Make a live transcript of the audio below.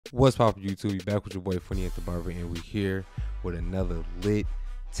What's poppin' YouTube? You back with your boy Thefunnyant the Barber, and we here with another lit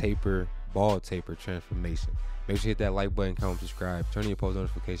taper, bald taper transformation. Make sure you hit that like button, comment, subscribe, turn on your post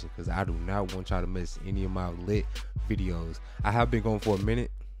notifications, because I do not want y'all to miss any of my lit videos. I have been going for a minute,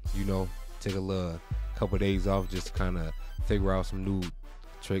 you know, take a little couple days off just to kind of figure out some new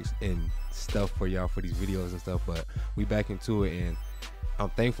tricks and stuff for y'all for these videos and stuff, but we back into it, and I'm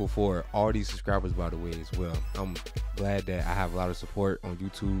thankful for all these subscribers, by the way, as well. I'm glad that I have a lot of support on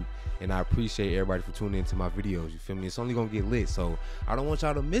YouTube, and I appreciate everybody for tuning into my videos. You feel me? It's only gonna get lit, so I don't want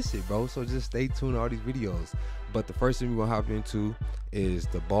y'all to miss it, bro. So just stay tuned to all these videos. But the first thing we're gonna hop into is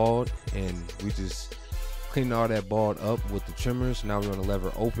the bald, and we just cleaning all that bald up with the trimmers. Now we're on the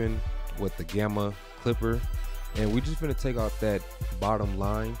lever open with the gamma clipper, and we just gonna take out that bottom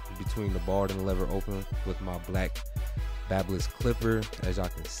line between the bald and the lever open with my black fabulous clipper, as y'all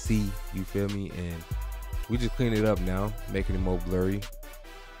can see. You feel me? And we just clean it up now, making it more blurry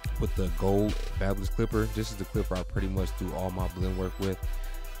with the gold fabulous clipper. This is the clipper I pretty much do all my blend work with.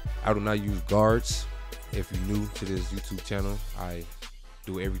 I do not use guards. If you're new to this YouTube channel, I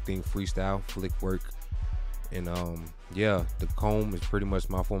do everything freestyle, flick work, and yeah, the comb is pretty much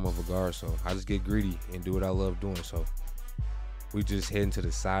my form of a guard, so I just get greedy and do what I love doing. So we just heading to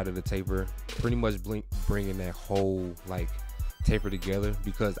the side of the taper, pretty much bringing that whole like taper together,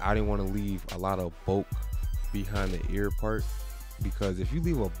 because I didn't want to leave a lot of bulk behind the ear part, because if you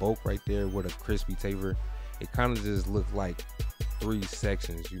leave a bulk right there with a crispy taper, it kind of just looks like 3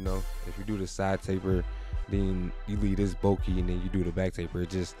 sections, you know. If you do the side taper, then you leave this bulky, and then you do the back taper, it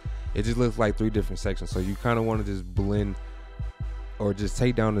just looks like 3 different sections. So you kind of want to just blend, or just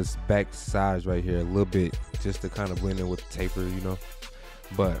take down this back sides right here a little bit, just to kind of blend in with the taper, you know.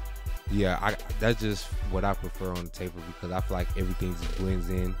 But yeah, that's just what I prefer on the taper, because I feel like everything just blends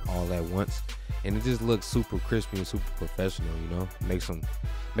in all at once, and it just looks super crispy and super professional, you know.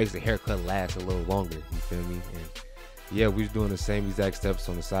 Makes the haircut last a little longer, you feel me? And yeah, we're just doing the same exact steps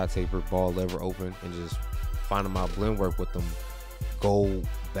on the side taper, ball lever open, and just finding my blend work with them gold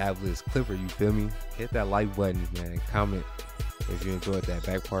fabulous clipper, you feel me? Hit that like button, man. Comment if you enjoyed that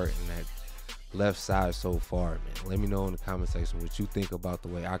back part and that left side so far, man. Let me know in the comment section what you think about the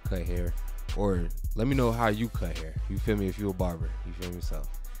way I cut hair, or let me know how you cut hair, you feel me, if you're a barber, you feel me? So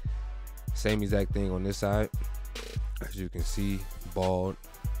same exact thing on this side, as you can see, bald,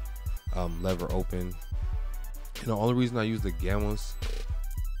 lever open. And the only reason I use the gammas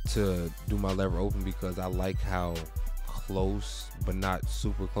to do my lever open, because I like how close but not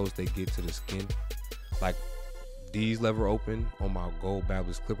super close they get to the skin. Like these lever open on my gold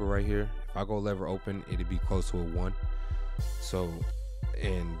fabulous clipper right here, if I go lever open, it'd be close to a 1. So,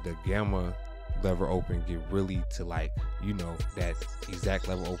 and the gamma lever open get really to, like, you know, that exact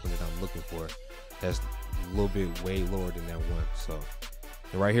level open that I'm looking for. That's a little bit way lower than that 1. So,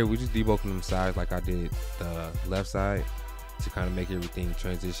 and right here we just debulking them sides like I did the left side, to kind of make everything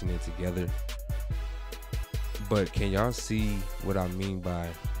transition in together. But can y'all see what I mean by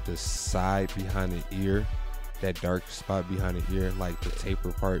the side behind the ear? That dark spot behind the ear, like the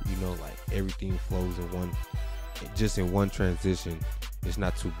taper part, you know, like everything flows in one, just in one transition. It's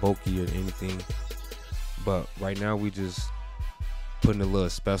not too bulky or anything. But right now we just putting a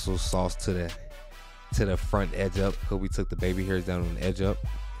little special sauce to the front edge up, because we took the baby hairs down on the edge up,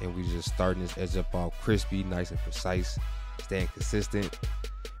 and we just starting this edge up all crispy, nice and precise, staying consistent,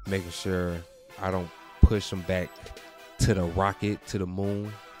 making sure I don't push them back to the rocket, to the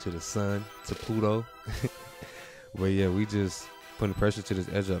moon, to the sun, to Pluto. But yeah, we just putting pressure to this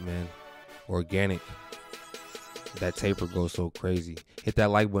edge up, man. Organic. That taper goes so crazy. Hit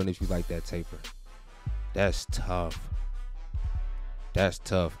that like button if you like that taper. That's tough. That's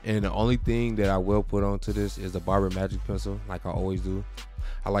tough. And the only thing that I will put onto this is the Barber Magic Pencil, like I always do.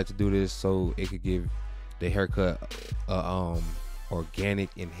 I like to do this so it could give the haircut a organic,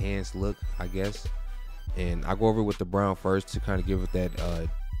 enhanced look, I guess. And I go over it with the brown first to kind of give it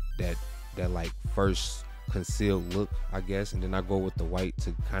that like first concealed look, I guess, and then I go with the white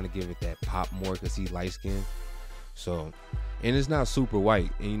to kind of give it that pop more, because he's light skin. So, and it's not super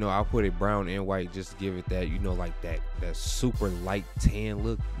white, and you know, I put it brown and white just to give it that, you know, like that super light tan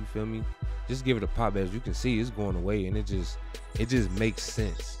look, you feel me? Just give it a pop. As you can see, it's going away, and it just makes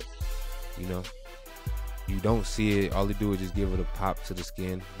sense, you know. You don't see it, all you do is just give it a pop to the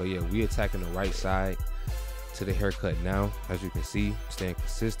skin. But yeah, we attacking the right side to the haircut now, as you can see, staying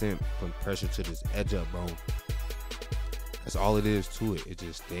consistent, putting pressure to this edge up, bro. That's all it is to it. It's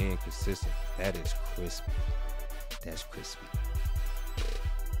just staying consistent. That is crispy. That's crispy.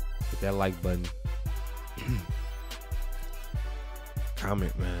 Hit that like button.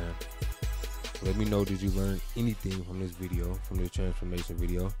 Comment, man. Let me know, did you learn anything from this video, from this transformation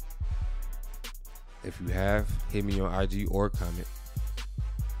video? If you have, hit me on IG or comment.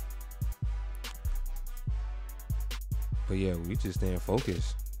 But yeah, we just staying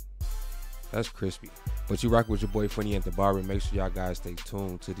focused. That's crispy. But you rock with your boy Thefunnyant the Barber. Make sure y'all guys stay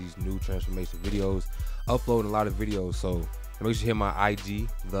tuned to these new transformation videos. Uploading a lot of videos, so make sure you hit my IG,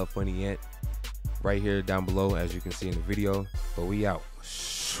 Thefunnyant, right here down below, as you can see in the video. But we out.